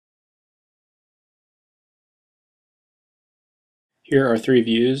Here are three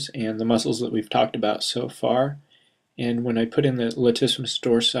views and the muscles that we've talked about so far. And when I put in the latissimus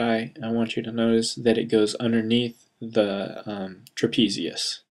dorsi, I want you to notice that it goes underneath the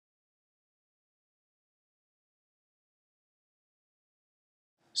trapezius.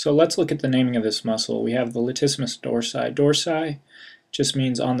 So let's look at the naming of this muscle. We have the latissimus dorsi. Dorsi just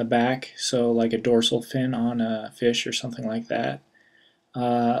means on the back, so like a dorsal fin on a fish or something like that.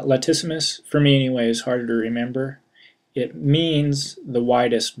 Latissimus, for me anyway, is harder to remember. It means the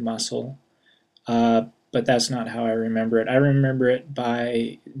widest muscle, but that's not how I remember it. I remember it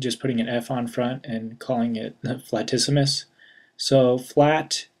by just putting an F on front and calling it flatissimus. So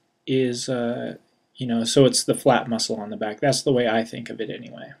flat is, so it's the flat muscle on the back. That's the way I think of it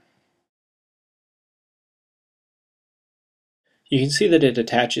anyway. You can see that it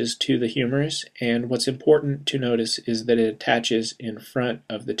attaches to the humerus, and what's important to notice is that it attaches in front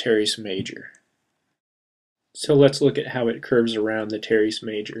of the teres major. So let's look at how it curves around the teres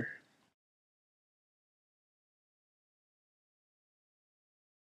major.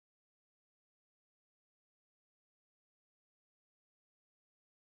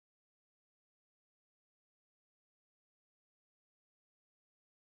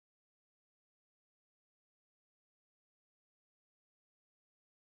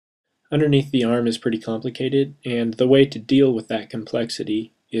 Underneath the arm is pretty complicated, and the way to deal with that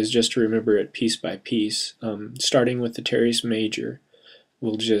complexity is just to remember it piece by piece. Starting with the teres major,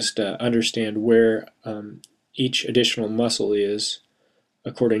 we'll just understand where each additional muscle is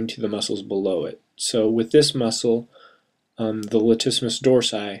according to the muscles below it. So with this muscle, the latissimus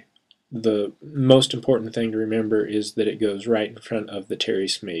dorsi, the most important thing to remember is that it goes right in front of the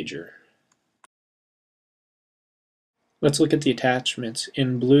teres major. Let's look at the attachments.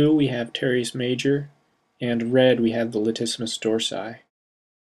 In blue we have teres major, and red we have the latissimus dorsi.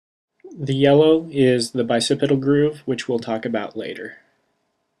 The yellow is the bicipital groove, which we'll talk about later.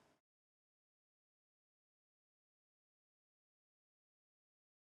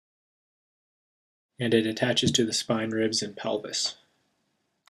 And it attaches to the spine, ribs, and pelvis.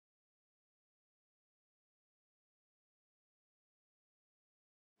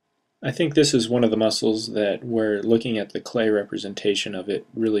 I think this is one of the muscles that, where looking at the clay representation of it,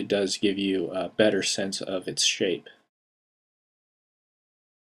 really does give you a better sense of its shape.